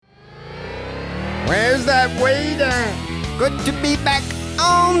Where's that waiter? Good to be back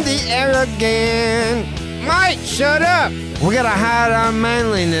on the air again. Mike, shut up. We gotta hide our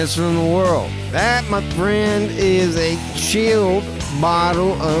manliness from the world. That, my friend, is a chilled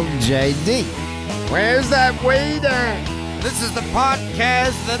bottle of JD. Where's that waiter? This is the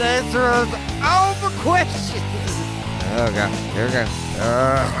podcast that answers all the questions. Oh, God. Here we go.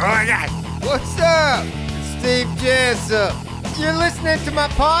 Oh, my God. What's up? It's Steve Jessup. You're listening to my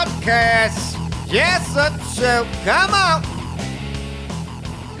podcast, Jessup Show. Come on.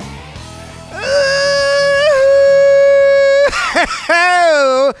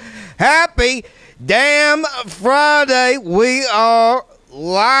 Ooh, happy damn Friday. We are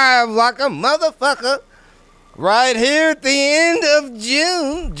live like a motherfucker right here at the end of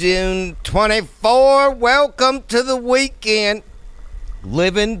June 24. Welcome to the weekend.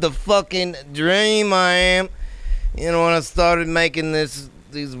 Living the fucking dream I am. You know, when I started making these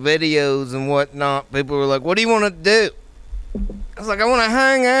videos and whatnot, people were like, what do you want to do? I was like, I want to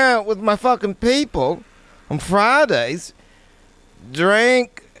hang out with my fucking people on Fridays,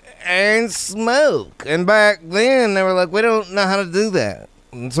 drink and smoke. And back then, they were like, we don't know how to do that.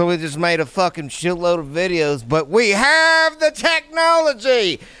 And so we just made a fucking shitload of videos. But we have the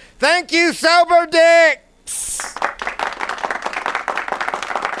technology. Thank you, Sober Dicks.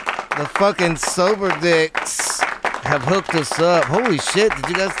 The fucking Sober Dicks have hooked us up. Holy shit, did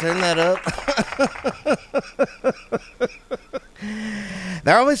you guys turn that up?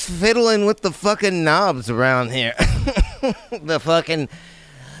 They're always fiddling with the fucking knobs around here. The fucking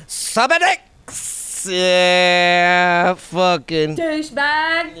Sober Dicks. Yeah, fucking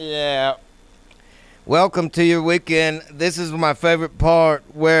douchebag. Yeah. Welcome to your weekend. This is my favorite part,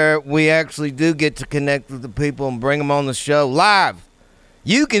 where we actually do get to connect with the people and bring them on the show live.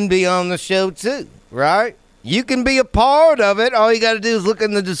 You can be on the show too, right? You can be a part of it. All you got to do is look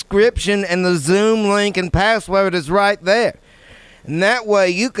in the description, and the Zoom link and password is right there. And that way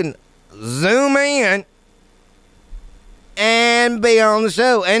you can zoom in and be on the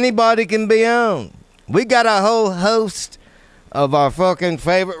show. Anybody can be on. We got a whole host of our fucking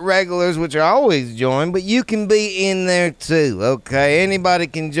favorite regulars, which are always join, but you can be in there too, okay? Anybody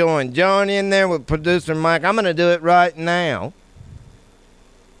can join. Join in there with producer Mike. I'm going to do it right now.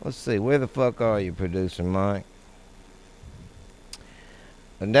 Let's see, where the fuck are you, producer Mike?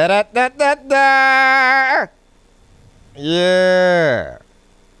 Da-da-da-da-da! Yeah.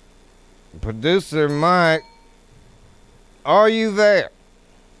 Producer Mike, are you there?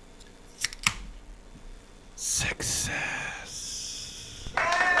 Success.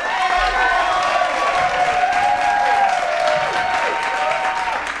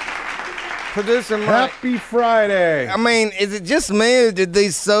 Producer Mike. Happy Friday. I mean, is it just me, or did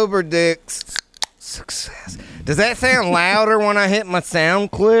these Sober Dicks success? Does that sound louder when I hit my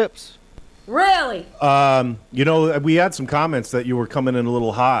sound clips? Really? You know, we had some comments that you were coming in a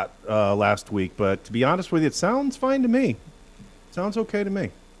little hot last week, but to be honest with you, it sounds fine to me. Sounds okay to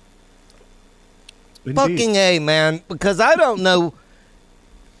me. Indeed. Fucking A, man, because I don't know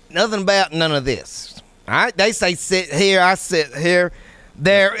nothing about none of this. They say sit here, I sit here.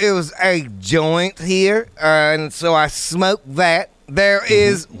 There is a joint here, and so I smoke that. There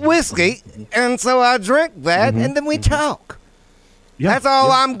is whiskey, and so I drink that, and then we talk. Yeah, That's all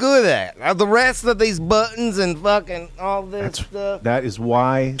I'm good at. The rest of these buttons and fucking all this stuff. That is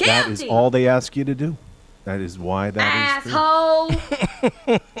why that is all they ask you to do. That is why that is. Asshole.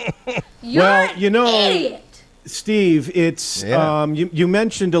 You're Well, you know, an idiot. Steve, it's you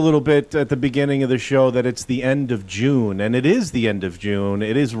mentioned a little bit at the beginning of the show that it's the end of June, and it is the end of June.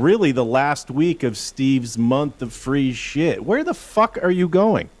 It is really the last week of Steve's month of free shit. Where the fuck are you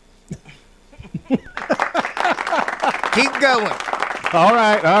going? Keep going. All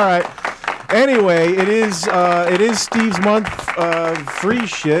right. Anyway, it is Steve's month of free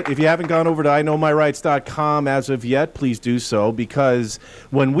shit. If you haven't gone over to iknowmyrights.com as of yet, please do so, because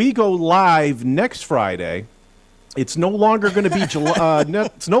when we go live next Friday, it's no longer going to be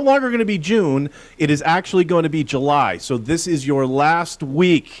it's no longer going to be June. It is actually going to be July. So this is your last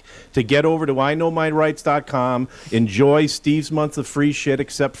week to get over to iknowmyrights.com. Enjoy Steve's month of free shit,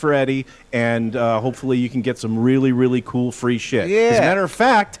 except for Eddie, and hopefully you can get some really, really cool free shit. Yeah. As a matter of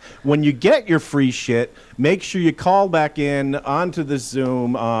fact, when you get your free shit, make sure you call back in onto the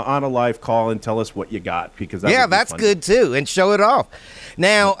Zoom on a live call and tell us what you got, because that's good too, and show it off.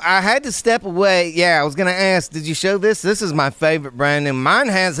 Now, I had to step away. Yeah, I was going to ask, did you show this? This is my favorite brand new. Mine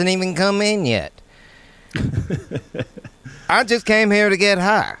hasn't even come in yet. I just came here to get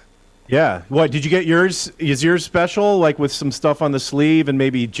high. Yeah. What, did you get yours? Is yours special, like with some stuff on the sleeve and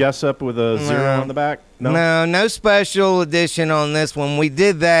maybe Jessup with a zero on the back? No, no special edition on this one. We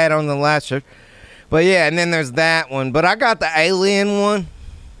did that on the last show. But yeah, and then there's that one. But I got the alien one.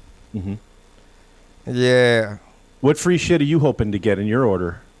 Mm-hmm. Yeah. What free shit are you hoping to get in your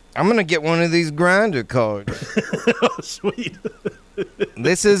order? I'm going to get one of these grinder cards. Oh, sweet.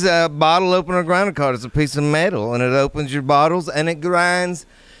 This is a bottle opener grinder card. It's a piece of metal, and it opens your bottles, and it grinds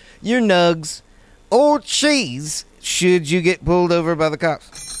your nugs or cheese should you get pulled over by the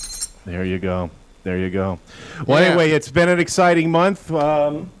cops. There you go. There you go. Well, Yeah. anyway, it's been an exciting month.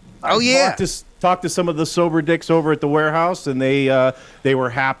 Yeah. Talked to some of the sober dicks over at the warehouse, and they were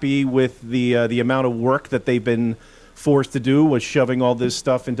happy with the amount of work that they've been forced to do, was shoving all this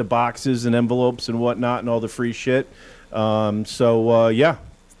stuff into boxes and envelopes and whatnot and all the free shit. Yeah,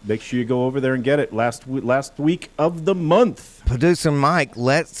 make sure you go over there and get it. Last week of the month. Producer Mike,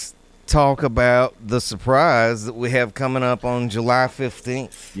 let's talk about the surprise that we have coming up on July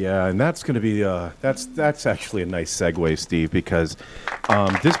 15th. Yeah, and that's going to be that's actually a nice segue, Steve, because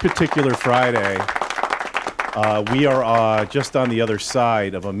this particular Friday we are just on the other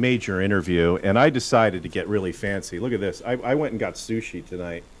side of a major interview, and I decided to get really fancy. Look at this. I went and got sushi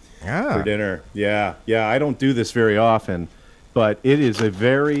tonight for dinner. Yeah, I don't do this very often, but it is a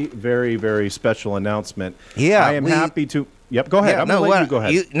very, very, very special announcement. Yeah, I am happy to. Yep, go ahead. Yeah, I'm going to let you go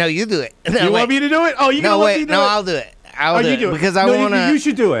ahead. You do it. You want me to do it? Oh, you gonna let me do it? No, I'll do it. I'll do it because I No, want to. You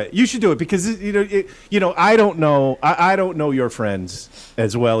should do it. You should do it because I don't know. I don't know your friends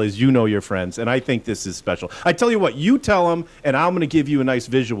as well as you know your friends, and I think this is special. I tell you what, you tell them, and I'm going to give you a nice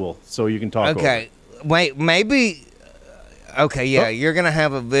visual so you can talk. Okay, wait, maybe. Okay, yeah, you're gonna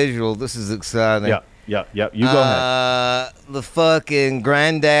have a visual. This is exciting. Yeah. You go ahead. The fucking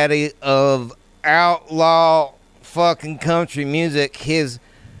granddaddy of outlaw fucking country music. His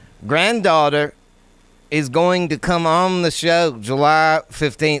granddaughter is going to come on the show July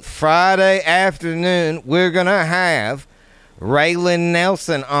 15th, Friday afternoon. We're going to have Raylan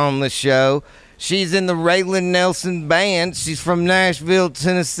Nelson on the show. She's in the Raylan Nelson band. She's from Nashville,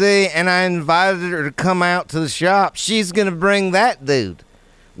 Tennessee, and I invited her to come out to the shop. She's going to bring that dude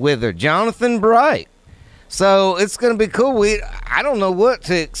with her, Jonathan Bright. So it's going to be cool. I don't know what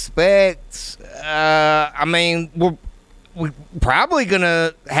to expect. I mean, we're probably going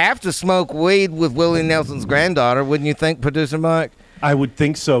to have to smoke weed with Willie Nelson's granddaughter, wouldn't you think, Producer Mike? I would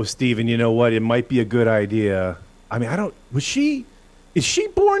think so, Steve. And you know what? It might be a good idea. I mean, is she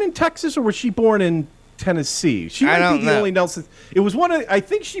born in Texas or was she born in Tennessee? She might be the only Nelson. It was one of, I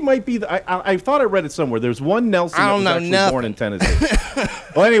think she might be, I thought I read it somewhere. There's one Nelson that was actually born in Tennessee.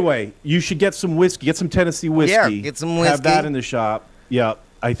 Well, anyway, you should get some whiskey. Get some Tennessee whiskey. Yeah, get some whiskey. Have that in the shop. Yeah,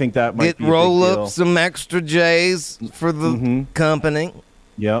 I think that might be a roll big up deal. some extra J's for the company.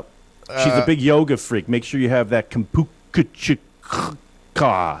 Yep. She's a big yoga freak. Make sure you have that kombucha tea.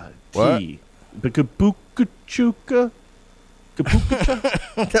 What? The kombucha chuka.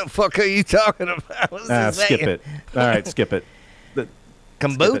 What the fuck are you talking about? Skip it. All right, skip it.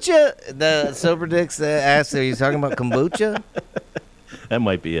 Kombucha? The sober dicks asked, are you talking about kombucha? That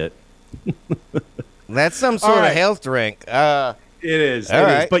might be it. That's some sort of health drink. It is. All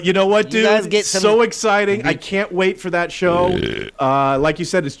right. But you know what, dude? You guys get so exciting. I can't wait for that show. Like you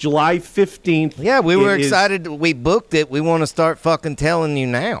said, it's July 15th. Yeah, we were excited. We booked it. We want to start fucking telling you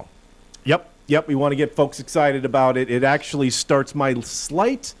now. Yep. We want to get folks excited about it. It actually starts my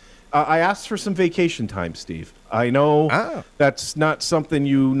slight. I asked for some vacation time, Steve. I know that's not something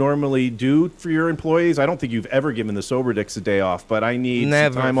you normally do for your employees. I don't think you've ever given the sober dicks a day off, but I need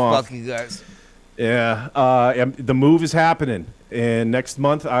some time off. Fuck you guys. Yeah. The move is happening. And next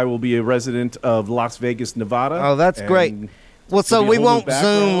month, I will be a resident of Las Vegas, Nevada. Oh, that's great. Well, so we won't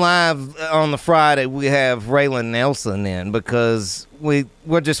Zoom live on the Friday. We have Raylan Nelson in because we're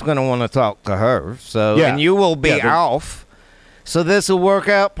just going to want to talk to her. So, and you will be off. So this will work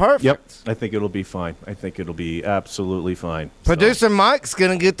out perfect. Yep. I think it'll be fine. I think it'll be absolutely fine. Producer Mike's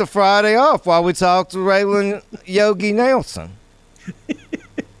going to get the Friday off while we talk to Raylan Yogi Nelson.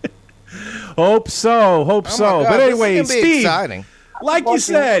 Hope so. God, but anyway, Steve, exciting. Like you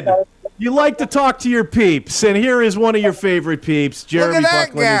said, you like to talk to your peeps, and here is one of your favorite peeps. Jeremy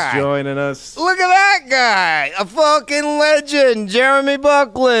Buckland is joining us. Look at that guy, a fucking legend, Jeremy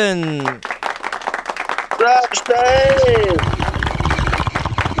Buckland. What's up, Steve?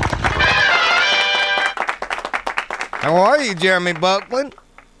 How are you, Jeremy Buckland?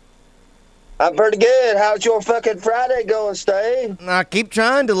 I'm pretty good. How's your fucking Friday going, Steve? I keep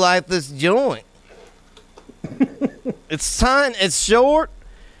trying to light this joint. It's tiny. It's short.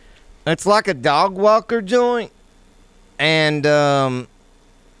 It's like a dog walker joint. And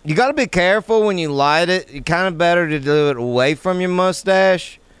you got to be careful when you light it. It's kind of better to do it away from your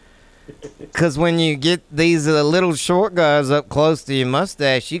mustache. Because when you get these little short guys up close to your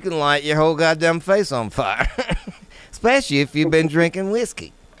mustache, you can light your whole goddamn face on fire. Especially if you've been drinking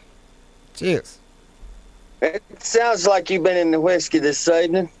whiskey. Cheers. It sounds like you've been in the whiskey this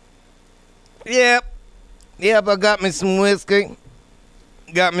evening. Yep, I got me some whiskey.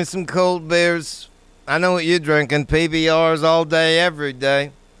 Got me some cold beers. I know what you're drinking. PBRs all day, every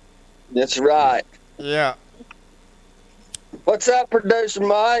day. That's right. Yeah. What's up, producer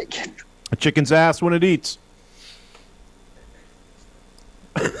Mike? A chicken's ass when it eats.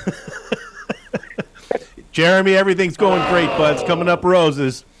 Jeremy, everything's going great, bud. It's coming up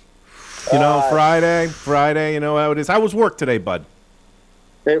roses. You know, Friday, you know how it is. How was work today, bud?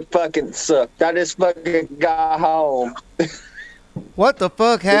 It fucking sucked. I just fucking got home. What the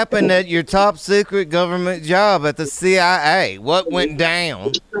fuck happened at your top secret government job at the CIA? What went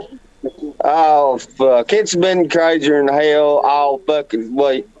down? Oh, fuck. It's been crazier than hell all fucking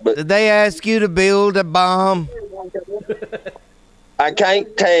week. But Did they ask you to build a bomb? I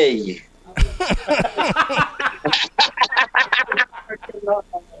can't tell you.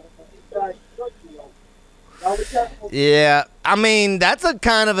 Yeah, I mean, that's a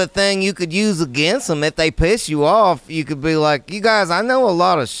kind of a thing you could use against them. If they piss you off, you could be like, you guys, I know a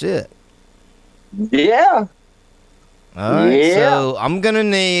lot of shit. Yeah. All right, Yeah. so I'm going to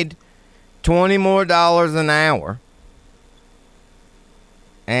need $20 more an hour.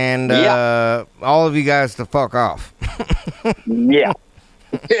 And Yeah. all of you guys to fuck off. Yeah.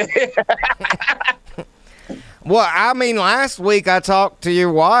 Well, I mean, last week I talked to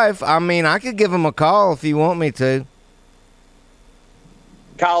your wife. I mean, I could give him a call if you want me to.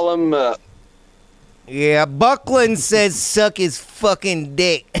 Call him up. Yeah, Buckland says suck his fucking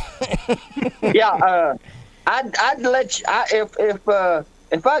dick. Yeah, I'd let you.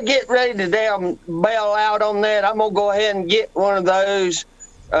 If I get ready to damn bail out on that, I'm gonna go ahead and get one of those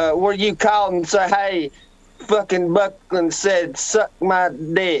where you call and say, "Hey, fucking Buckland said suck my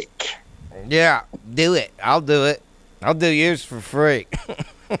dick." Yeah, do it. I'll do it. I'll do yours for free.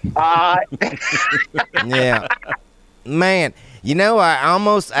 Alright. Yeah. Man, you know, I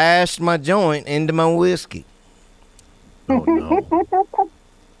almost ashed my joint into my whiskey. Oh, no.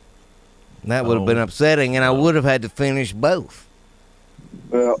 That would have been upsetting, and I would have had to finish both.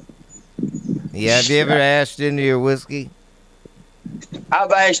 Well, Yeah, have you ever ashed into your whiskey?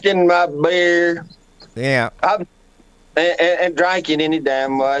 I've ashed in my beer. Yeah. And drank it any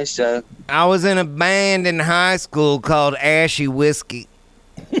damn way. So I was in a band in high school called Ashy Whiskey.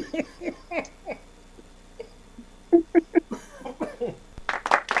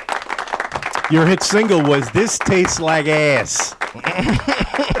 Your hit single was This Tastes Like Ass.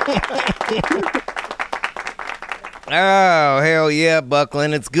 Oh, hell yeah,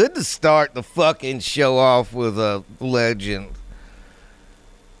 Buckland. It's good to start the fucking show off with a legend.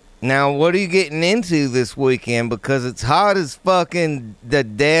 Now, what are you getting into this weekend? Because it's hot as fucking the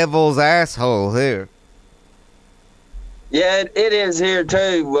devil's asshole here. yeah, it is here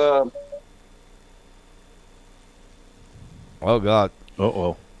too. Oh, God.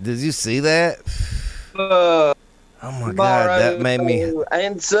 Uh-oh. Did you see that? Oh my God, that made me...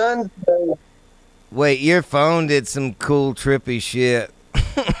 And son. Wait, your phone did some cool, trippy shit.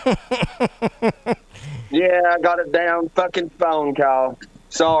 Yeah, I got a damn fucking phone call.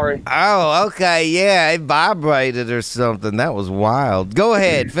 Sorry. Oh, okay, yeah, it vibrated or something. That was wild. Go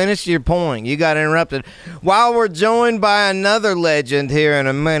ahead, finish your point. You got interrupted. While we're joined by another legend here in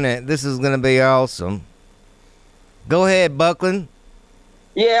a minute, this is going to be awesome. Go ahead, Buckland.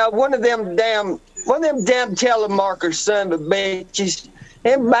 Yeah, one of them damn telemarketers, son of a bitches.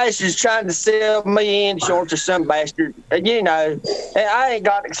 Them bastards trying to sell me insurance or some bastard. You know, I ain't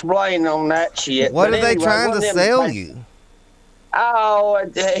got to explain on that shit. What But are they anyway, trying one to of them sell bastards- you? Oh,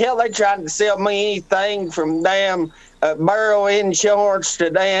 hell, they trying to sell me anything from damn borough insurance to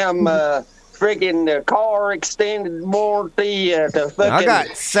damn freaking car extended warranty to fucking... I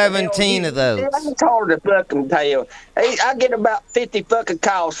got 17 of those. It's hard to fucking tell. Hey, I get about 50 fucking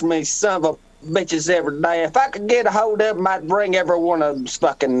calls from these son of a bitches every day. If I could get a hold of them, I'd bring every one of them's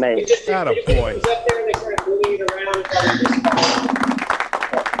fucking neck. Atta boy.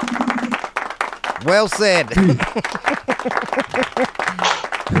 Well said.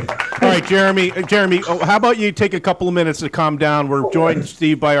 All right, Jeremy, how about you take a couple of minutes to calm down? We're joined,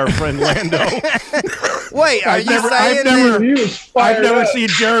 Steve, by our friend Lando. Wait, are you saying I've never seen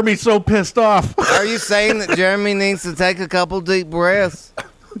Jeremy so pissed off. Are you saying that Jeremy needs to take a couple deep breaths?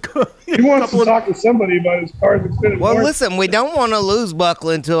 He wants to talk to somebody about his car's extended Well, warranty. listen, we don't want to lose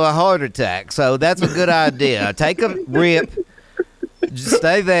Buckland to a heart attack, so that's a good idea. Take a rip. Just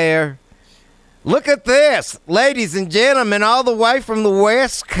stay there. Look at this, ladies and gentlemen, all the way from the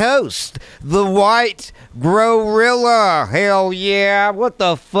West Coast, the White Gorilla. Hell yeah! What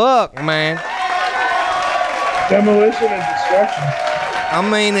the fuck, man? Demolition and destruction. I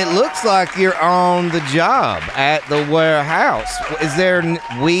mean, it looks like you're on the job at the warehouse. Is there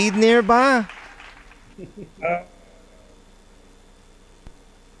weed nearby?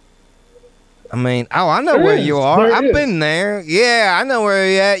 I mean, I know where you are. There it I've is. been there. Yeah, I know where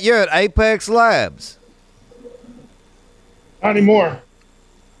you're at. You're at Apex Labs. Not anymore.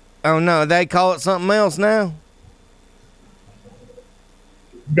 Oh, no, they call it something else now?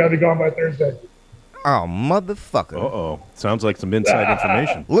 You gotta be gone by Thursday. Oh, motherfucker. Uh-oh. Sounds like some inside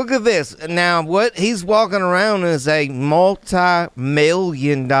information. Look at this. Now, what he's walking around is a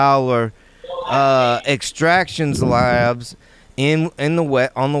multi-million-dollar extractions labs on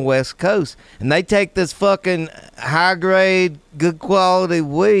the West Coast, and they take this fucking high-grade, good-quality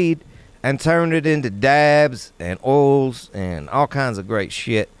weed and turn it into dabs and oils and all kinds of great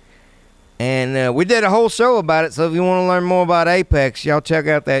shit. And we did a whole show about it, so if you want to learn more about Apex, y'all check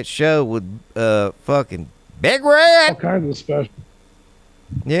out that show with fucking Big All Red. kinds of special.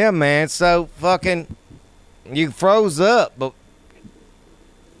 Yeah, man. So fucking, you froze up, but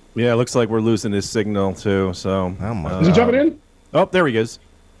Yeah, it looks like we're losing his signal, too, so... oh my Is he jumping in? Oh, there he is.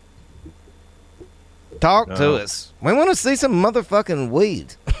 talk to us. We want to see some motherfucking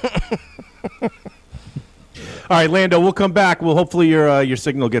weed. All right, Lando, we'll come back. Well, hopefully your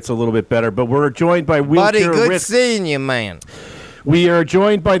signal gets a little bit better, but we're joined by Buddy, Wheelchair good Rick. seeing you, man. We are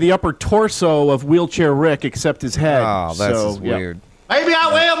joined by the upper torso of Wheelchair Rick, except his head. Oh, that's So, just yeah. weird. Maybe I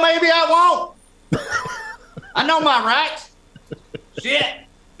will, maybe I won't. I know my rights. Shit.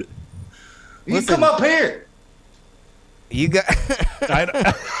 You Listen. come up here. You got.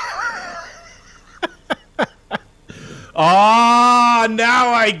 Ah, now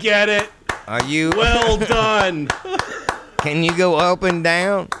I get it. Are you? Well done. Can you go up and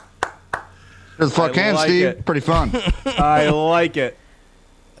down? The fuck I can, like Steve. it. Pretty fun. I like it.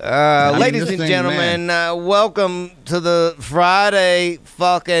 Ladies this and thing, gentlemen, welcome to the Friday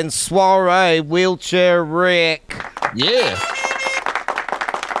fucking soiree, Wheelchair Rick. Yeah.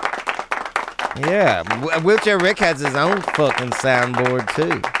 Yeah, Wheelchair Rick has his own fucking soundboard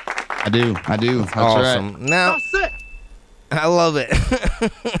too. I do. That's Awesome. right. Now, I love it.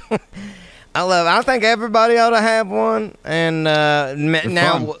 I love it. I think everybody ought to have one. And now,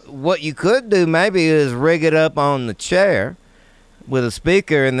 fun. what you could do maybe is rig it up on the chair with a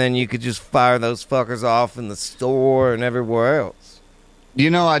speaker, and then you could just fire those fuckers off in the store and everywhere else. You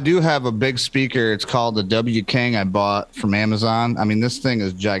know, I do have a big speaker. It's called the W King I bought from Amazon. I mean, this thing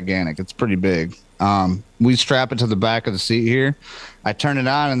is gigantic. It's pretty big. We strap it to the back of the seat here. I turn it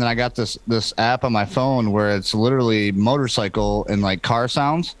on, and then I got this app on my phone where it's literally motorcycle and like car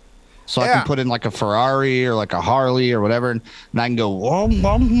sounds. So I Yeah. can put in like a Ferrari or like a Harley or whatever, and I can go bum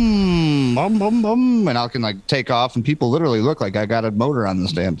bum bum bum bum, and I can like take off, and people literally look like I got a motor on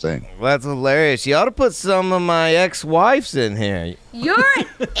this damn thing. That's hilarious. You ought to put some of my ex-wives in here. You're an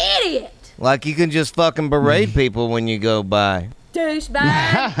idiot, Like you can just fucking berate people when you go by.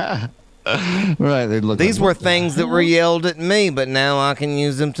 douchebag. Right? They look. These like, were things that were yelled at me, but now I can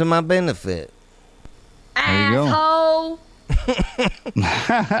use them to my benefit. you go. Asshole.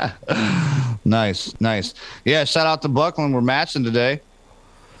 Nice. Yeah, shout out to Buckland. We're matching today.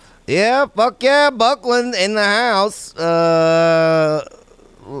 Yeah, fuck yeah, Buckland in the house.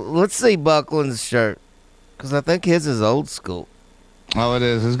 Let's see Buckland's shirt, because I think his is old school. Oh, it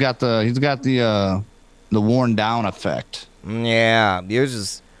is. He's got the worn down effect. Yeah, yours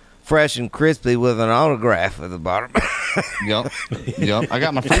is fresh and crispy with an autograph at the bottom. Yep. I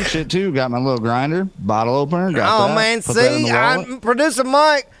got my free shit too. Got my little grinder, bottle opener. Got Oh that. man, Put that in see, the wallet. I'm producer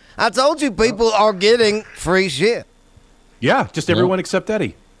Mike. I told you people are getting free shit. Yeah, just everyone except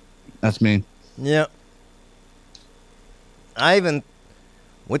Eddie. That's me. Yep.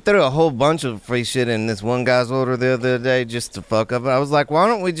 We threw a whole bunch of free shit in this one guy's order the other day just to fuck up. I was like, why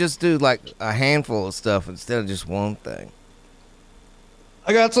don't we just do like a handful of stuff instead of just one thing?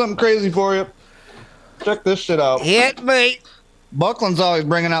 I got something crazy for you. Check this shit out. Hit me. Buckland's always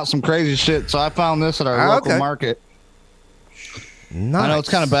bringing out some crazy shit, so I found this at our local Okay. market. Nice. I know it's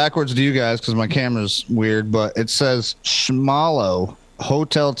kind of backwards to you guys because my camera's weird, but it says Schmalo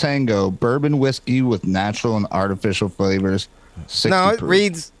Hotel Tango Bourbon Whiskey with natural and artificial flavors. 60 No, it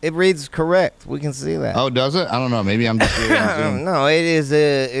proof. reads correct. We can see that. Oh, does it? I don't know. Maybe I'm just weird on Zoom. No, it is.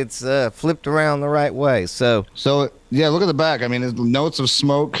 It's flipped around the right way. So, So yeah, look at the back. I mean, it's notes of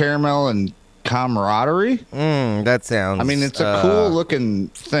smoke, caramel, and camaraderie. that sounds. I mean, it's a cool looking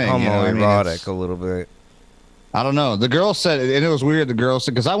thing. You know? I mean, homoerotic it's- a little bit. I don't know. The girl said, and it was weird. The girl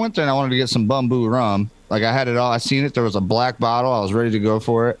said, because I went there and I wanted to get some Bumbu rum. Like I had it all. I seen it. There was a black bottle. I was ready to go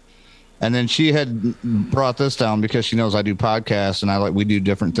for it. And then she had brought this down because she knows I do podcasts and we do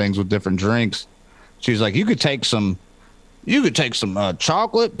different things with different drinks. She's like, you could take some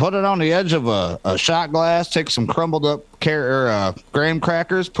chocolate, put it on the edge of a shot glass, take some crumbled up graham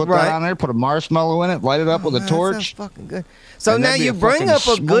crackers, put that on there, put a marshmallow in it, light it up with a torch. That's fucking good. So now you bring up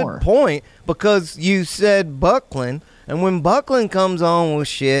a good point because you said Buckland, and when Buckland comes on with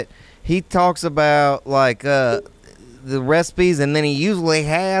shit, he talks about like the recipes, and then he usually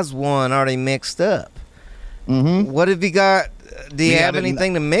has one already mixed up. Mm-hmm. What have you got? Do you have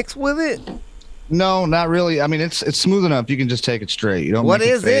anything to mix with it? No, not really. I mean, it's smooth enough. You can just take it straight. You don't. What make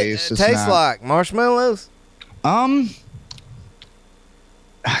is it? It tastes like marshmallows. Kind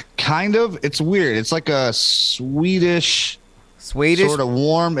of. It's weird. It's like a Swedish sort of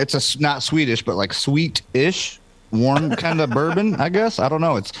warm. It's not Swedish, but like sweet-ish, warm kind of bourbon. I guess. I don't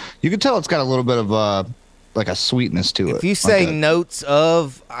know. You can tell it's got a little bit of like a sweetness to it. If you say like notes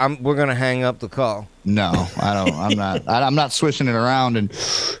of, we're gonna hang up the call. No, I don't. I'm not. I'm not swishing it around and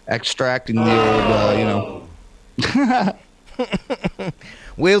extracting the old,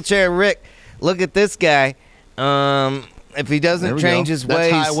 Wheelchair Rick. Look at this guy. If he doesn't change his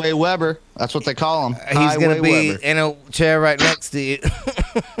ways, that's Highway Weber. That's what they call him. He's going to be in a chair right next to you.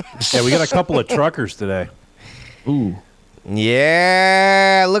 Yeah, we got a couple of truckers today. Ooh.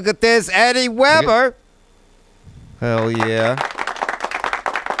 Yeah, look at this, Eddie Weber. Hell yeah.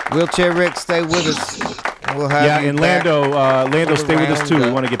 Wheelchair Rick, stay with us. We'll have you and Lando, stay with us too. We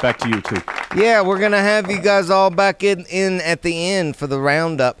want to get back to you too. Yeah, we're going to have you guys all back in at the end for the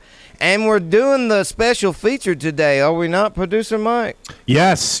roundup. And we're doing the special feature today, are we not, Producer Mike?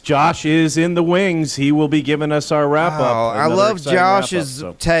 Yes, Josh is in the wings. He will be giving us our wrap-up. Oh, I love Josh's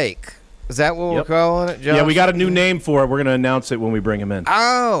take. Is that what we're calling it, Josh? Yeah, we got a new name for it. We're going to announce it when we bring him in.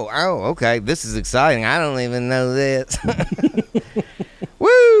 Oh, okay. This is exciting. I don't even know this.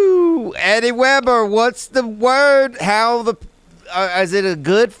 Woo! Eddie Weber, what's the word? Is it a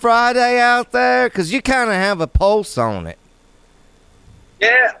good Friday out there? Because you kind of have a pulse on it.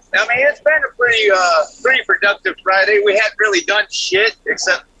 Yeah, I mean, it's been a pretty productive Friday. We hadn't really done shit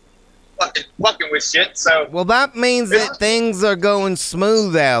except fucking with shit. So well, that means that things are going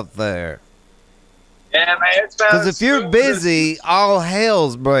smooth out there. Yeah, man, it's because if you're busy, all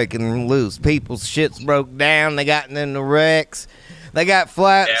hell's breaking loose. People's shit's broke down. They got into wrecks. They got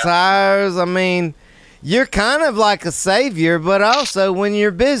flat tires. I mean, you're kind of like a savior, but also when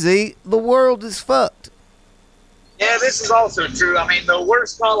you're busy, the world is fucked. Yeah, this is also true. I mean, the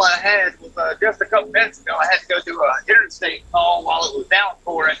worst call I had was just a couple minutes ago. I had to go do an interstate call while it was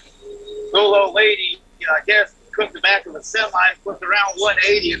downpouring. Little old lady, I guess, took the back of a semi and flipped around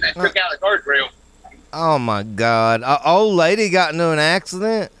 180 and then took out a guardrail. Oh, my God. An old lady got into an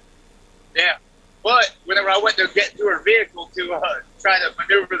accident? Yeah. But whenever I went to get to her vehicle to try to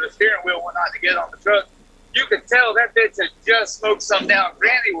maneuver the steering wheel and whatnot to get on the truck, you could tell that bitch had just smoked some down.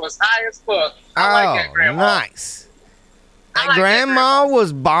 Granny was high as fuck. I like that grandma. Nice. Grandma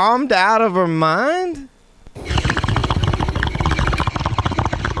was bombed out of her mind?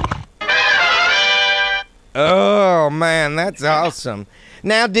 Oh, man, that's awesome.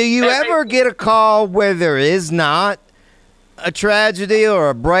 Now, do you ever get a call where there is not a tragedy or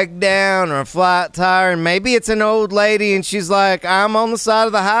a breakdown or a flat tire, and maybe it's an old lady and she's like, I'm on the side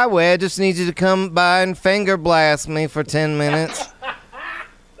of the highway, I just need you to come by and finger blast me for 10 minutes?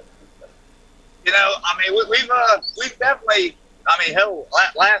 I mean, we've definitely. I mean, hell,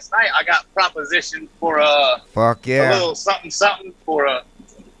 last night I got propositioned for a little something for a.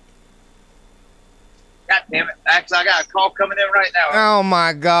 God damn it! Actually, I got a call coming in right now. Oh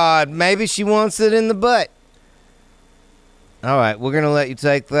my God! Maybe she wants it in the butt. All right, we're gonna let you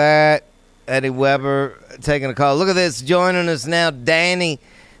take that. Eddie Weber taking a call. Look at this, joining us now, Danny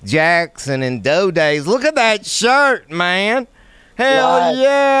Jackson and Doe Days. Look at that shirt, man! Hell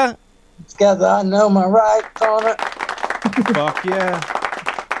yeah! It's got the I know my rights on it. Fuck yeah.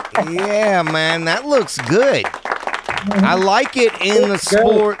 Yeah, man, that looks good. I like it in the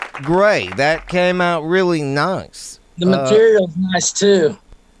sport gray. That came out really nice. The material's nice too.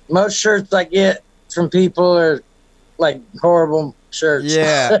 Most shirts I get from people are like horrible shirts.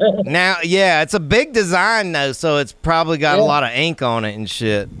 Yeah. Now, it's a big design though, so it's probably got a lot of ink on it and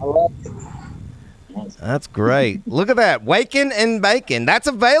shit. I love it. That's great. Look at that. Waking and Bacon. That's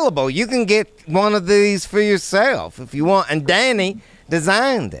available. You can get one of these for yourself if you want. And Danny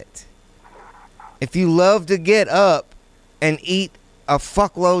designed it. If you love to get up and eat a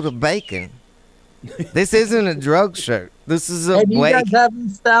fuckload of bacon, this isn't a drug shirt. This is a do you guys have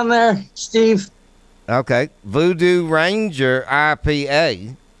this down there, Steve? Okay, Voodoo Ranger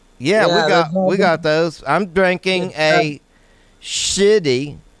IPA. Yeah, we got those. I'm drinking a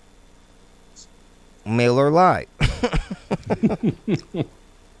shitty Miller Lite.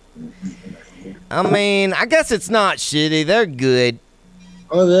 I mean, I guess it's not shitty. They're good.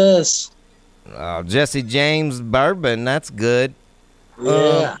 Or this. Jesse James bourbon. That's good.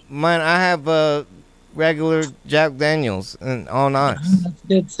 Yeah. Man, I have regular Jack Daniels and on ice. That's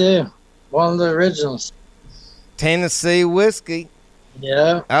good too. One of the originals. Tennessee whiskey.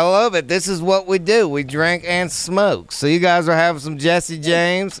 Yeah. I love it. This is what we do. We drink and smoke. So you guys are having some Jesse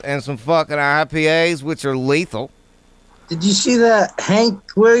James and some fucking IPAs, which are lethal. Did you see that Hank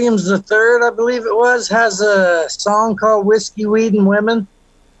Williams III, I believe it was, has a song called Whiskey, Weed, and Women?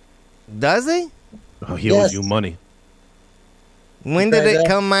 Does he? Oh, he owes you money. When did it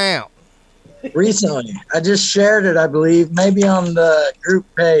come out? Recently. I just shared it, I believe, maybe on the group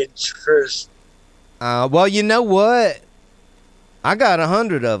page first. Well, you know what? I got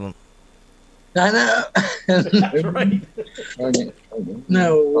 100 of them. I know. That's right.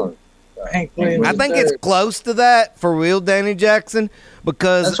 No. Hank Williams I think III. it's close to that for real, Danny Jackson,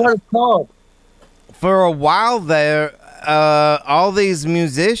 because That's what it's called. for a while there, all these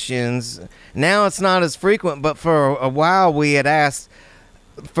musicians, now it's not as frequent, but for a while we had asked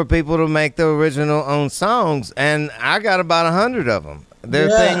for people to make the original own songs, and I got about 100 of them. There are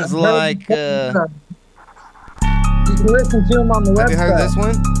things like... you can listen to them on the website. Have you heard this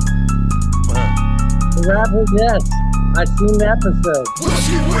one? The rapper, yes. I've seen the episode.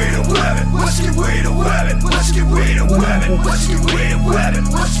 Whiskey, weed, and women. Whiskey, weed, and women. Whiskey, weed, and women. Whiskey, weed, and women.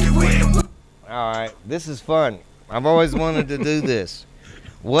 Whiskey, weed, and women. All right, this is fun. I've always wanted to do this.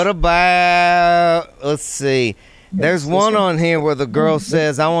 What about, let's see, there's one on here where the girl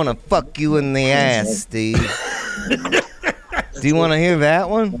says, I want to fuck you in the ass, Steve. Do you want to hear that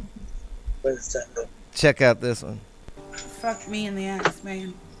one? Check out this one. Fuck me in the ass,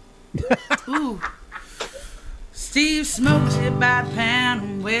 man. Ooh. Steve smokes it by the pound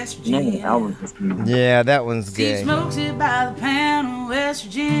in West Virginia. Yeah, that one's Steve gay. smokes it by the pound in West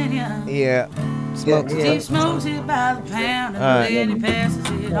Virginia. Yeah, smokes Steve it. smokes it by the pound and All right. the lady passes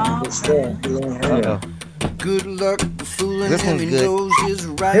it on. Uh-oh. Good luck fooling This him. one's He good. knows his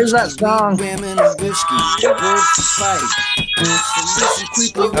rights. Here's that song. Women and whiskey. Words to fight. So listen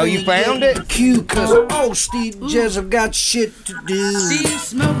quickly. Oh, you found it? Cue, cause oh, Steve Jez, I've got shit to do. Steve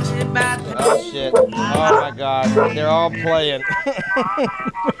smokes it by the Oh, shit. Oh, my God. They're all playing.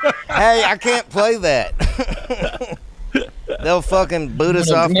 Hey, I can't play that. They'll fucking boot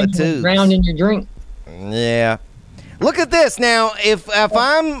us off the tube. Drown in your drink. Yeah. Look at this. Now, if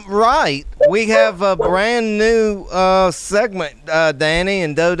I'm right, we have a brand new segment, Danny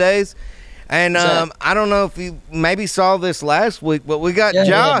and Dodays. And I don't know if you maybe saw this last week, but we got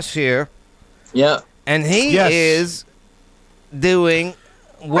Josh here. Yeah. And he is doing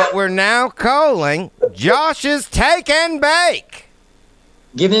what we're now calling Josh's Take and Bake.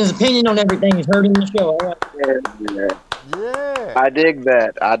 Giving his opinion on everything he's heard in the show. All right. Yeah. I dig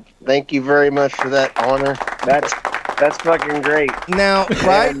that. I thank you very much for that honor. That's fucking great. Now,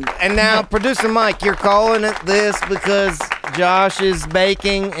 right? And now, producer Mike, you're calling it this because Josh is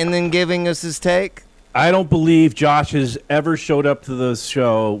baking and then giving us his take? I don't believe Josh has ever showed up to the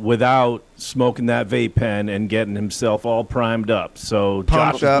show without smoking that vape pen and getting himself all primed up. So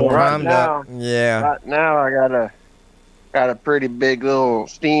Pumped Josh up, is primed up. Yeah. Right now, I got a pretty big little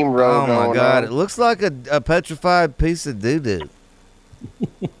steam roll Oh going my God! on. It looks like a petrified piece of doo doo.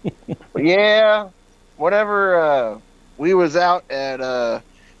 Yeah, whatever. We was out at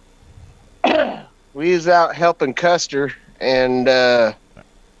we was out helping Custer, and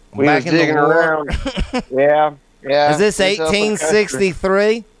we Back was in the digging war? around. Yeah. Is this we was helping Custer.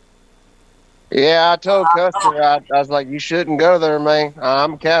 1863? Yeah, I told Custer, I was like, you shouldn't go there, man.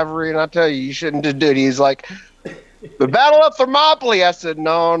 I'm cavalry, and I tell you, you shouldn't do it. He's like, the Battle of Thermopylae. I said,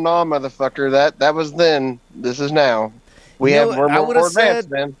 no, motherfucker. That was then. This is now. We're more advanced,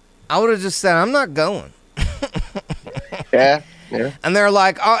 man. I would have just said, I'm not going. Yeah. And they're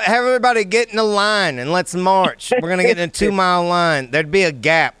like, oh, have everybody get in a line and let's march. We're going to get in a 2-mile line. There'd be a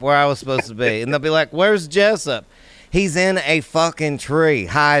gap where I was supposed to be. And they'll be like, where's Jessup? He's in a fucking tree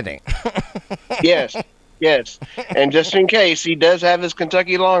hiding. Yes. And just in case, he does have his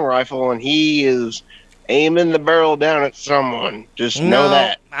Kentucky long rifle, and he is aiming the barrel down at someone. Just know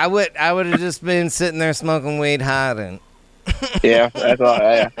that. I would have just been sitting there smoking weed hiding. Yeah, that's all.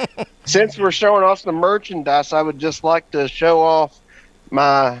 Yeah. Since we're showing off some merchandise, I would just like to show off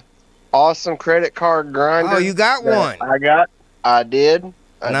my awesome credit card grinder. Oh, you got one? I did.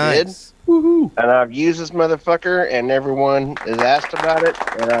 Nice. Woohoo. And I've used this motherfucker, and everyone has asked about it,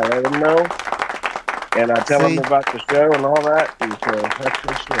 and I let them know. and I tell See? them about the show and all that. And so that's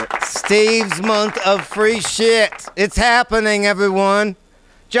good shit. Steve's month of free shit. It's happening, everyone.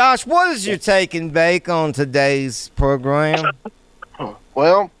 Josh, what is your take and bake on today's program?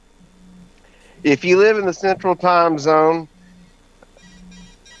 Well, if you live in the Central Time Zone,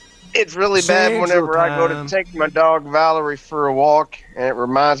 it's really bad whenever I go to take my dog Valerie for a walk, and it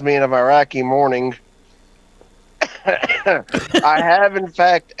reminds me of Iraqi morning. I have, in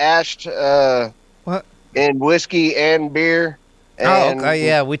fact, ashed what? In whiskey and beer. Oh, okay,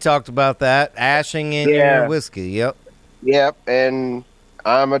 yeah, we talked about that. Ashing in your whiskey, yep. Yep, and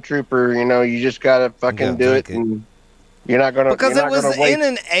I'm a trooper. You know, you just gotta fucking do it, and you're not gonna because it was in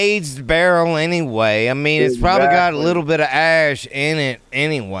an aged barrel anyway. I mean, it's probably got a little bit of ash in it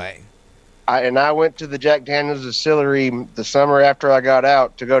anyway. I went to the Jack Daniel's distillery the summer after I got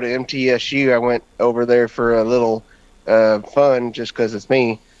out to go to MTSU. I went over there for a little fun just because it's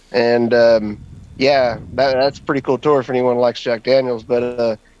me, and yeah, that's a pretty cool tour if anyone likes Jack Daniel's.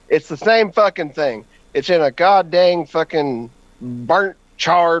 But it's the same fucking thing. It's in a goddamn fucking burnt,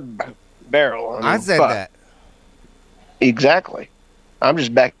 charred barrel. I said that. Exactly. I'm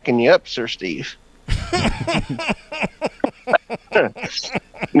just backing you up, Sir Steve.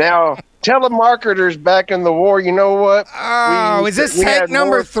 Now, telemarketers back in the war, you know what? Oh, is this take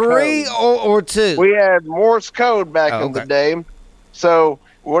number 3 or 2? We had Morse code back in the day. So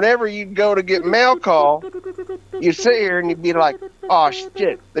whenever you'd go to get mail call, you sit here and you'd be like, oh,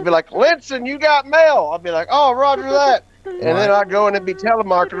 shit. They'd be like, Linson, you got mail. I'd be like, oh, roger that. And then I'd go and it'd be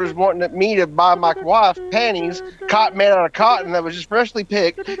telemarketers wanting me to buy my wife panties, cotton made out of cotton that was just freshly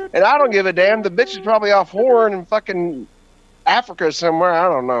picked. And I don't give a damn. The bitch is probably off whoring in fucking Africa somewhere. I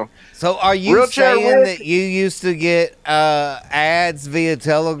don't know. So are you saying that you used to get ads via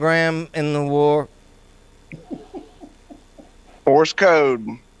telegram in the war? Morse code.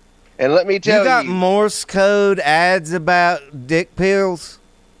 And let me tell you. You got Morse code ads about dick pills?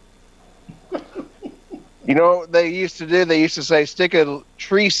 You know what they used to do? They used to say, stick a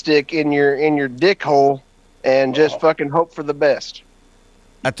tree stick in your dick hole and just fucking hope for the best.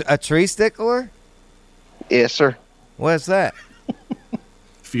 A tree stickler? Yes, sir. What's that?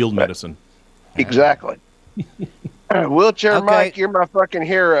 Field medicine. Exactly. Wheelchair Mike, you're my fucking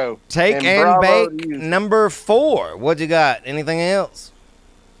hero. Take and bake number 4. What you got? Anything else?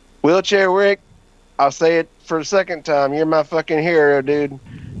 Wheelchair Rick, I'll say it for the second time. You're my fucking hero, dude.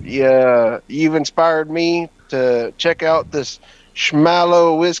 Yeah, you've inspired me to check out this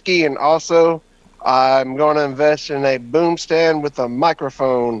Schmallow whiskey, and also I'm going to invest in a boom stand with a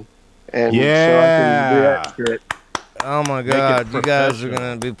microphone, and so I can do that shit. Oh my God, you guys are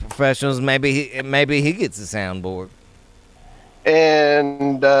gonna be professionals. Maybe he gets a soundboard.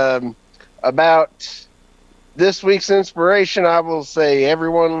 And about this week's inspiration, I will say,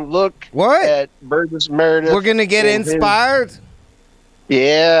 everyone look at Burgess Meredith. We're gonna get inspired.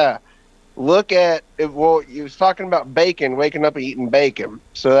 Yeah. Look at it. Well, he was talking about bacon, waking up and eating bacon.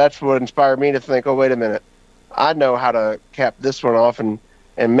 So that's what inspired me to think, oh, wait a minute. I know how to cap this one off and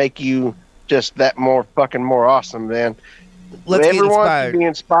make you just that more awesome, man. Let's get everyone inspired. Should be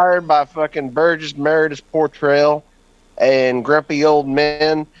inspired by fucking Burgess Meredith's portrayal and Grumpy Old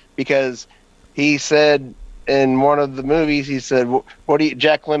Men, because he said in one of the movies, he said,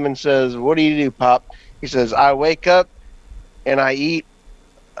 Jack Lemmon says, what do you do, Pop? He says, I wake up and I eat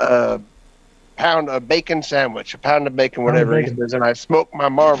a pound of bacon sandwich, a pound of bacon, whatever he says, and I smoke my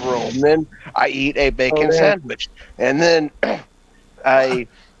Marlboro, and then I eat a bacon sandwich, and then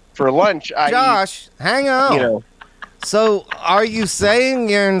for lunch I Josh, hang on. You know, so are you saying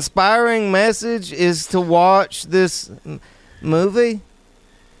your inspiring message is to watch this movie?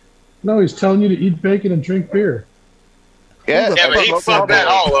 No, he's telling you to eat bacon and drink beer. Yeah, but he fucked that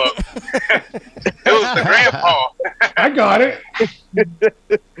all up. It was the grandpa. I got it.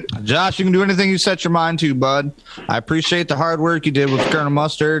 Josh, you can do anything you set your mind to, bud. I appreciate the hard work you did with Colonel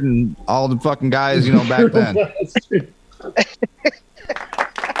Mustard and all the fucking guys, back then.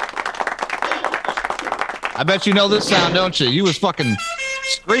 I bet you know this sound, don't you? You was fucking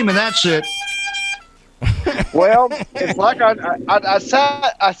screaming that shit. Well, it's like I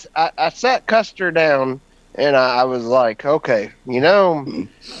sat Custer down. And I was like, okay,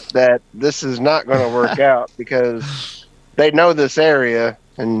 that this is not going to work out because they know this area,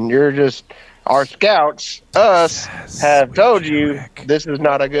 and you're just, our scouts, have told you this is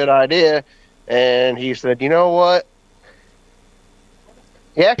not a good idea. And he said, you know what?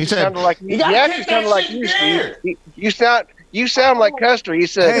 He actually sounded like you, Steve. You sound like Custer. He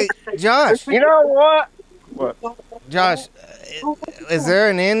said, hey, Josh. You know what? What? Josh, is there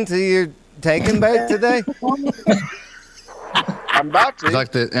an end to your take and bake today? I'm about to. He's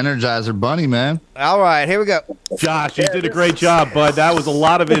like the Energizer Bunny, man. All right, here we go. Josh, you did a great job, bud. That was a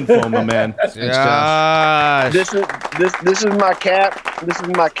lot of info, my man. Josh. This is my cap. This is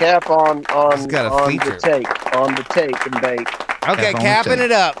my cap on the take and bake. Okay, capping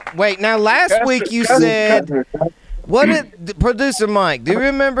it up. Wait, now last week you said, what did producer Mike? Do you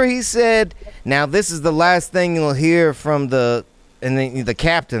remember he said, now this is the last thing you'll hear from the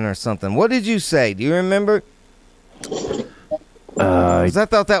captain or something? What did you say? Do you remember? 'Cause I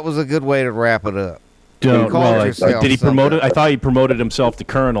thought that was a good way to wrap it up. Did he promote it? I thought he promoted himself to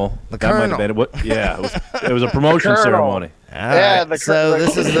Colonel. The Colonel. Might have been it. Yeah, it was a promotion ceremony. All right. So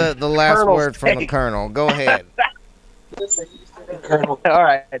this is the last word from the Colonel. Go ahead. All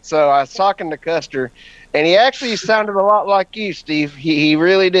right. So I was talking to Custer, and he actually sounded a lot like you, Steve. He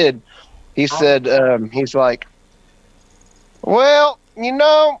really did. He said, he's like, well, you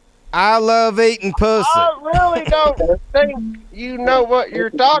know, I love eating pussy. I really don't think you know what you're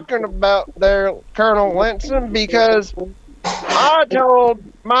talking about there, Colonel Winston, because I told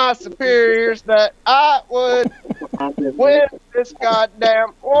my superiors that I would win this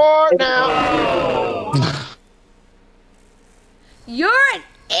goddamn war now. You're an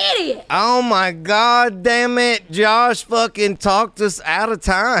idiot. Oh my God damn it. Josh fucking talked us out of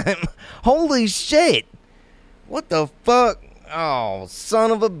time. Holy shit. What the fuck? Oh,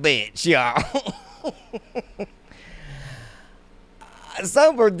 son of a bitch, y'all.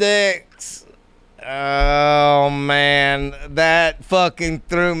 Sober Dicks. Oh, man. That fucking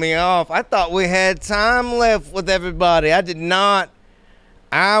threw me off. I thought we had time left with everybody. I did not.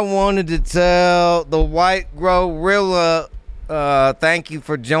 I wanted to tell the White Gorilla, thank you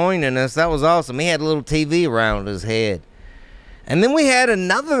for joining us. That was awesome. He had a little TV around his head. And then we had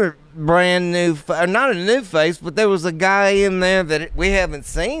another brand new, not a new face, but there was a guy in there that we haven't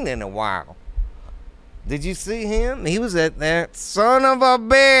seen in a while. Did you see him? He was at that son of a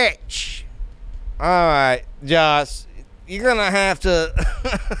bitch. All right, Josh, you're gonna have to,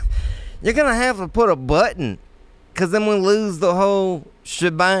 put a button, cause then we lose the whole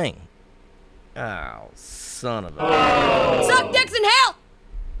shebang. Oh, son of a. Suck dicks in hell.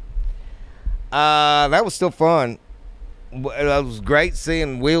 That was still fun. It was great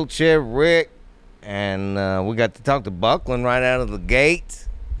seeing Wheelchair Rick, and we got to talk to Buckland right out of the gate.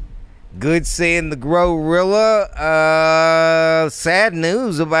 Good seeing the Gorilla. Sad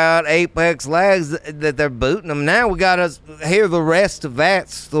news about Apex Lags that they're booting them. Now we got to hear the rest of that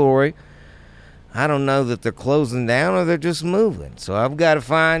story. I don't know that they're closing down or they're just moving, so I've got to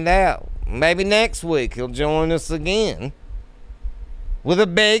find out. Maybe next week he'll join us again with a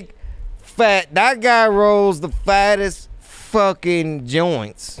big fat. That guy rolls the fattest fucking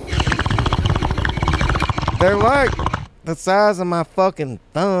joints. They're like the size of my fucking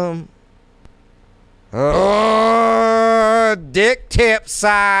thumb. Oh, dick tip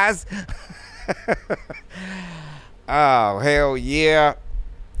size. Oh, hell yeah.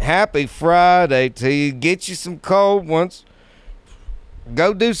 Happy Friday to you. Get you some cold ones.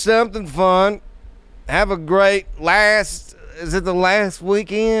 Go do something fun. Have a great is it the last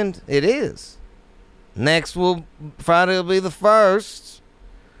weekend? It is. Next Friday will be the 1st.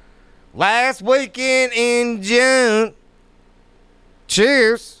 Last weekend in June.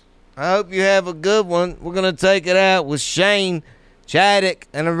 Cheers. I hope you have a good one. We're going to take it out with Shane Chaddock,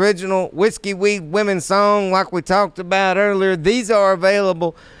 an original Whiskey Weed Women song like we talked about earlier. These are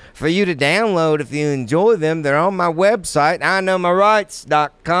available for you to download if you enjoy them. They're on my website,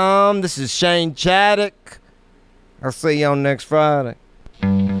 iknowmyrights.com. This is Shane Chaddock. I'll see you on next Friday.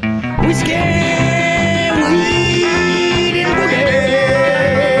 Whiskey!